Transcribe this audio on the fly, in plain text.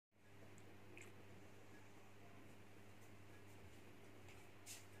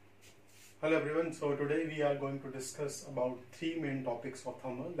Hello everyone, so today we are going to discuss about three main topics of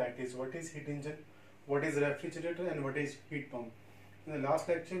thermal, that is what is heat engine, what is refrigerator and what is heat pump. In the last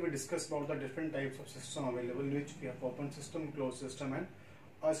lecture we discussed about the different types of system available, in which we have open system, closed system and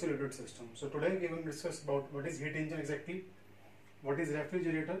isolated system. So today we are going to discuss about what is heat engine exactly, what is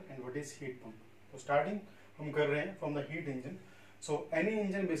refrigerator and what is heat pump. So starting हम कर रहे हैं from the heat engine. So any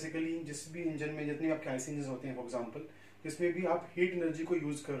engine basically, जिस भी engine में जितने आपके IC engine होते हैं फॉर एग्जांपल, जिसमें भी आप हीट एनर्जी को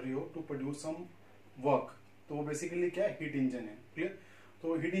यूज कर रहे हो टू प्रोड्यूस सम वर्क, तो वो बेसिकली क्या है, हीट इंजन है. क्लियर.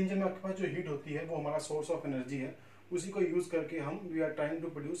 तो हीट इंजन में आपके पास जो हीट होती है वो हमारा सोर्स ऑफ एनर्जी है, उसी को यूज करके हम we are trying to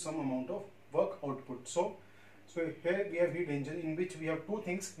produce some amount of work output. So here we have heat engine in which we have two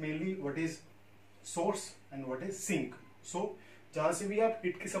things mainly, what is source and what is sink. सो जहां से भी आप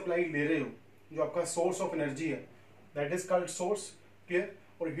heat की supply ले रहे हो, जो आपका सोर्स ऑफ एनर्जी है, that is called source. Clear.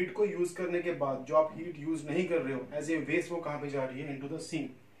 और हीट को यूज करने के बाद जो आप हीट यूज नहीं कर रहे हो एज ए वेस्ट, वो कहां पे जा रही है, into the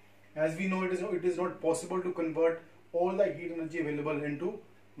sink. As we know it is not possible to convert all the heat energy available into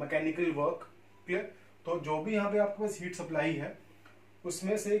mechanical work. Clear. तो जो भी यहाँ पे आपके पास हीट सप्लाई है,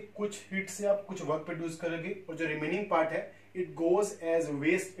 उसमें से कुछ हीट से आप कुछ वर्क प्रोड्यूस करोगे, और जो रिमेनिंग पार्ट है it goes as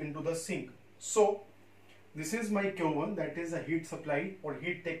waste into the sink. So this is my Q1, that is the heat supply or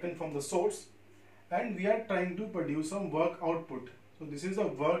heat taken from the source, and we are trying to produce some work output. So this is the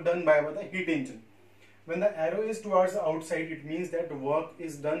work done by the heat engine. When the arrow is towards the outside, it means that work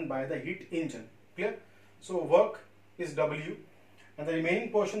is done by the heat engine. Clear. So work is W, and the remaining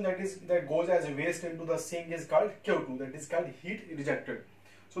portion that goes as waste into the sink is called Q2, that is called heat rejected.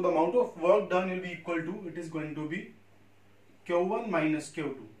 So the amount of work done will be equal to, it is going to be Q1 minus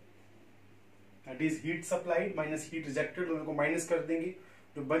Q2. That is heat supplied minus heat rejected. दोनों को minus कर देंगे,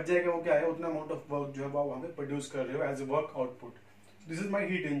 जो बच जाएगा वो क्या है, उतना अमाउंट ऑफ वर्क जो है वो वहां पे प्रोड्यूस कर रहे हो as a work output. This is my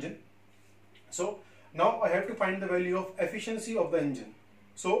heat engine. So now I have to find the value of efficiency of the engine.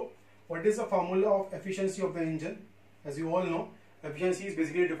 So what is the formula of efficiency of the engine? As you all know, efficiency is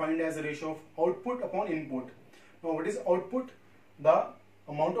basically defined as the ratio of output upon input. Now what is output? The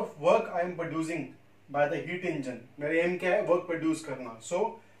amount of work I am producing by the heat engine. मेरा M क्या है, work produce करना.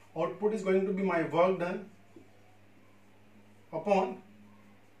 सो output is going to be my work done upon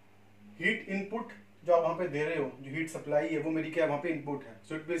heat input, जो आप वहां पे दे रहे हो, जो हीट सप्लाई है वो मेरी क्या वहां पे इनपुट है.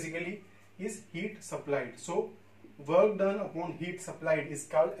 So it basically is heat supplied. So work done upon heat supplied is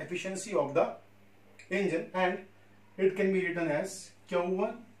called efficiency of the engine, and it can be written as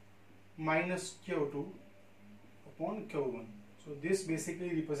Q1 minus Q2 upon Q1. So this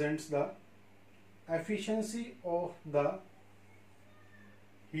basically represents the efficiency of the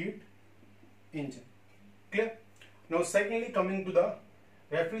heat engine. Clear. Now secondly, coming to the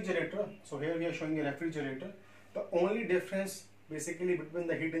refrigerator. So here we are showing a refrigerator. The only difference basically between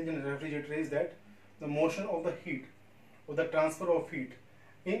the heat engine and refrigerator is that the motion of the heat or the transfer of heat.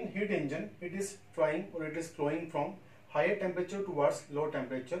 In heat engine it is trying or it is flowing from higher temperature towards low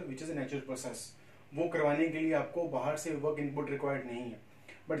temperature, which is a natural process. वो करवाने के लिए आपको बाहर से work input required नहीं है.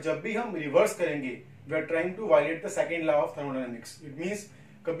 But जब भी हम रिवर्स करेंगे, we are trying to violate the second law of thermodynamics. It means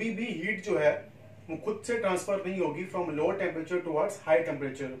कभी भी हीट जो है वो खुद से ट्रांसफर नहीं होगी from low temperature towards high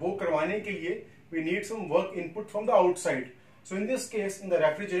temperature. वो करवाने के लिए we need some work input from the outside. So in this case, in the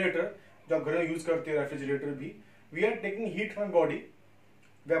refrigerator, जो आप घर में यूज करते हो रेफ्रिजरेटर भी, we are taking heat from body,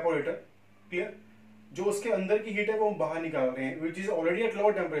 evaporator. Clear. जो उसके अंदर की हीट है वो हम बाहर निकाल रहे हैं, which is already at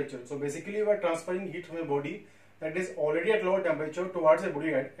low temperature. So basically we are transferring heat from a body that is already at low temperature towards a body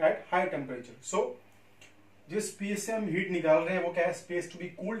at high temperature. सो जिस स्पेस से हम हीट निकाल रहे हैं वो क्या है, स्पेस टू बी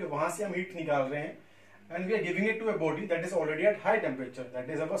कूल्ड, वहां से हम हीट निकाल रहे हैं, and we are giving it to a body that is already at high temperature, that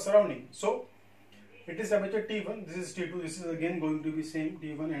is our surrounding. So it is temperature T1, this is T2, this is again going to be same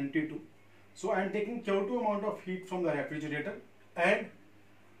T1 and T2. So I am taking Q2 amount of heat from the refrigerator and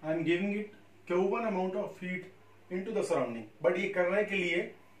I am giving it Q1 amount of heat into the surrounding. But ये करने के लिए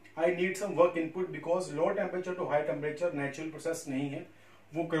I need some work input because low temperature to high temperature natural process नहीं है.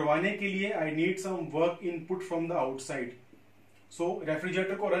 वो करवाने के लिए I need some work input from the outside. So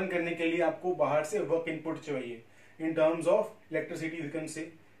refrigerator को रन करने के लिए आपको बाहर से वर्क इनपुट चाहिए. In terms of electricity we can say,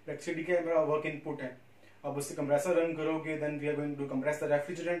 electricity का मेरा वर्क इनपुट है. अब उससे कंप्रेसर रन करोगे, then we are going to compress the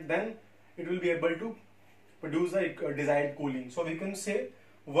refrigerant, then it will be able to produce the desired cooling. So we can say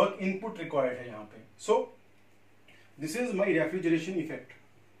work input required है यहाँ पे. So this is my refrigeration effect.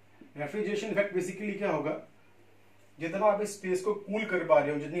 Refrigeration effect basically क्या होगा, जितना आप इस space को cool कर पा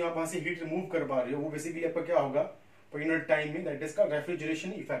रहे हो, जितनी आप वहां से हीट रिमूव कर पा रहे हो, वो बेसिकली आपका क्या होगा पर्टिकुलर टाइम में, दैट इज का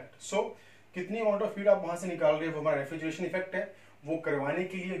रेफ्रिजरेशन इफेक्ट. सो कितनी अमाउंट ऑफ हीट आप वहां से निकाल रहे हो, वो हमारा रेफ्रिजरेशन इफेक्ट है. वो करवाने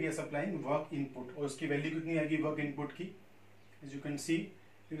के लिए we are supplying work input, और उसकी वैल्यू कितनी आएगी वर्क इनपुट की, as you can see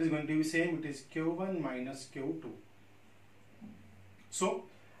it is going to be same, it is Q1 minus Q2. So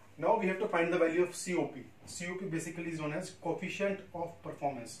Now we have to find the value of COP. COP basically is known as coefficient of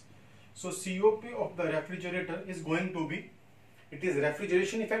performance. So COP of the refrigerator is going to be, it is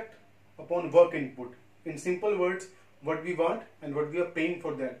refrigeration effect upon work input. In simple words, what we want and what we are paying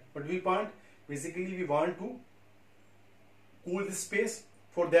for that. What we want, basically we want to cool this space.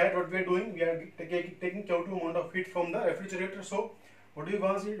 For that, what we are doing, we are taking Q2 amount of heat from the refrigerator. So what we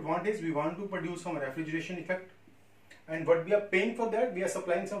want is we want to produce some refrigeration effect, and what we are paying for that, we are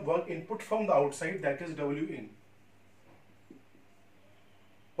supplying some work input from the outside, that is W in.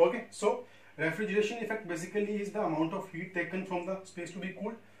 Okay, so refrigeration effect basically is the amount of heat taken from the space to be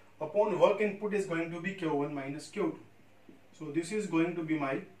cooled upon work input is going to be Q1 minus Q2. So this is going to be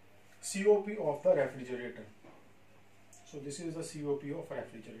my COP of the refrigerator. So this is the COP of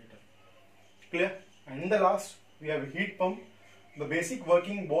refrigerator. Clear? And in the last, we have heat pump. The basic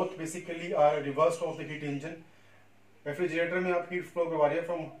working both basically are reversed of the heat engine. Refrigerator में आप heat flow करवा रहे हैं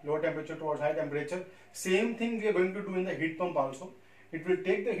from low temperature towards high temperature. Same thing we are going to do in the heat pump also. It will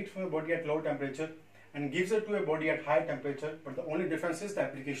take the heat from a body at low temperature and gives it to a body at high temperature, but the only difference is the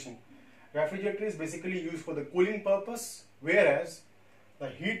application. Refrigerator is basically used for the cooling purpose, whereas the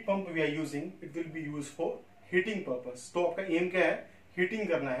heat pump we are using, it will be used for heating purpose. तो आपका aim क्या है? Heating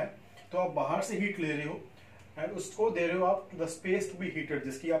करना है. तो आप बाहर से heat ले रहे हो and उसको दे रहे हो आप to the space to be heated,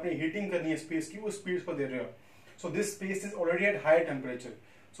 जिसकी आपने heating करनी है space की, उस space को दे रहे हो. So this space is already at high temperature.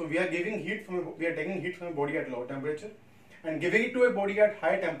 So we are taking heat from a body at low temperature and giving it to a body at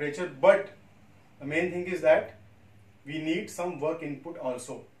high temperature. But the main thing is that we need some work input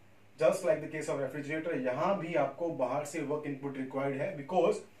also. Just like the case of refrigerator, यहाँ भी आपको बाहर से work input required है,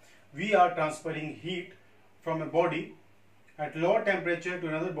 because we are transferring heat from a body at low temperature to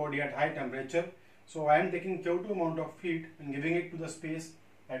another body at high temperature. So I am taking Q2 amount of heat and giving it to the space,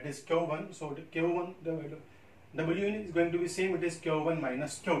 that is Q1. So the Q1, the W in is going to be same, it is Q1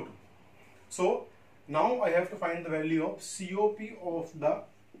 minus Q2. So now I have to find the value of COP of the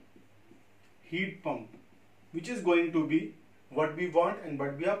heat pump, which is going to be what we want and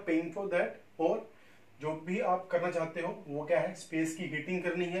what we are paying for that. और जो भी आप करना चाहते हो वो क्या है, स्पेस की हीटिंग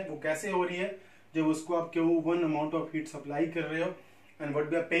करनी है. वो कैसे हो रही है, जब उसको आप Q1 amount of heat supply कर रहे हो, and what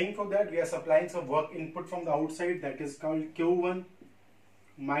we are paying for that, we are supplying some work input from the outside, that is called Q1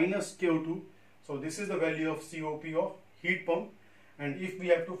 minus Q2. So this is the value of COP of heat pump. And if we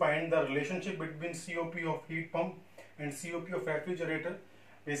have to find the relationship between COP of heat pump and COP of refrigerator,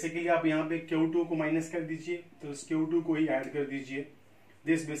 basically आप यहाँ पे Q2 को minus कर दीजिए, तो उस Q2 को ही add कर दीजिए.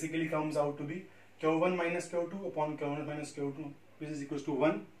 This basically comes out to be Q1 minus Q2 upon Q1 minus Q2, which is equals to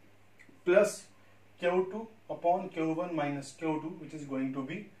 1, plus Q2 upon Q1 minus Q2, which is going to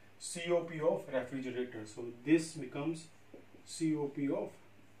be COP of refrigerator. So this becomes COP of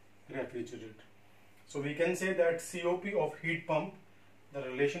refrigerator. So we can say that COP of heat pump, the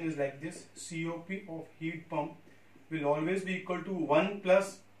relation is like this. COP of heat pump will always be equal to 1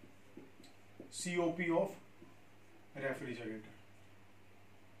 plus COP of refrigerator.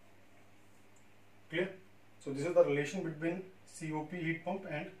 Clear? So this is the relation between COP heat pump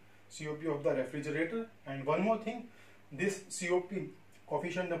and COP of the refrigerator. And one more thing, this COP,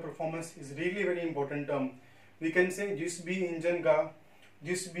 coefficient of performance, is really very important term. We can say जिस भी engine का,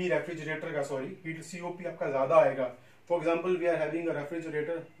 जिस भी refrigerator का heat COP आपका ज़्यादा आएगा. For example, we are having a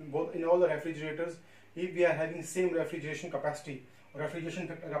refrigerator, both in all the refrigerators, if we are having same refrigeration capacity और refrigeration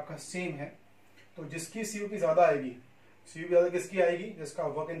factor आपका same है, तो जिसकी COP ज़्यादा आएगी, COP ज़्यादा किसकी आएगी, जिसका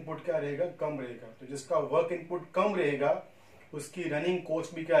वर्क इनपुट क्या रहेगा, कम रहेगा. तो जिसका वर्क इनपुट कम रहेगा, उसकी रनिंग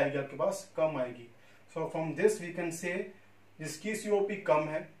कॉस्ट भी क्या आएगी आपके पास, कम आएगी. So from this we can say जिसकी COP कम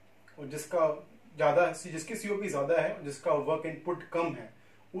है और जिसकी COP ज़्यादा है और जिसका वर्क इनपुट कम है,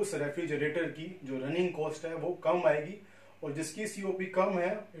 उस रेफ्रिजरेटर की जो रनिंग कॉस्ट है वो कम आएगी. और जिसकी COP कम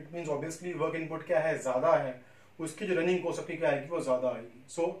है, it means obviously work input क्या है, ज़्यादा है, उसकी जो रनिंग कॉस्ट अपनी क्या आएगी, वो ज़्यादा आएगी.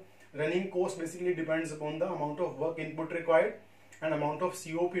 सो running cost basically depends upon the amount of work input required and amount of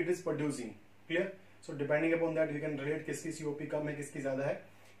COP it is producing. Clear? So depending upon that we can relate किसकी COP कम है, किसकी ज़्यादा है,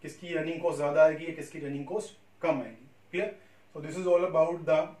 किसकी रनिंग कॉस्ट ज़्यादा आएगी या किसकी रनिंग कॉस्ट कम आएगी. Clear? So this is all about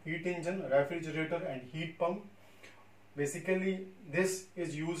the heat engine, refrigerator and heat pump. Basically this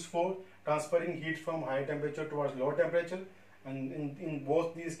is used for transferring heat from high temperature towards low temperature, and in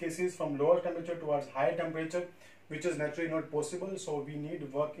both these cases from lower temperature towards high temperature, which is naturally not possible. So we need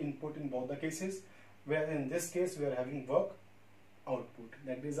work input in both the cases, where in this case we are having work output.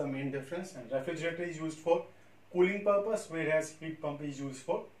 That is the main difference. And refrigerator is used for cooling purpose, whereas heat pump is used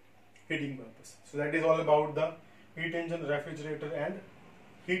for heating purpose. So that is all about the heat engine, refrigerator and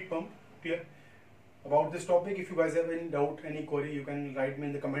heat pump. Clear? About this topic, if you guys have any doubt, any query, you can write me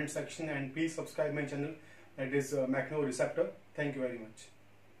in the comment section, and please subscribe my channel, that is Macno Receptor. Thank you very much.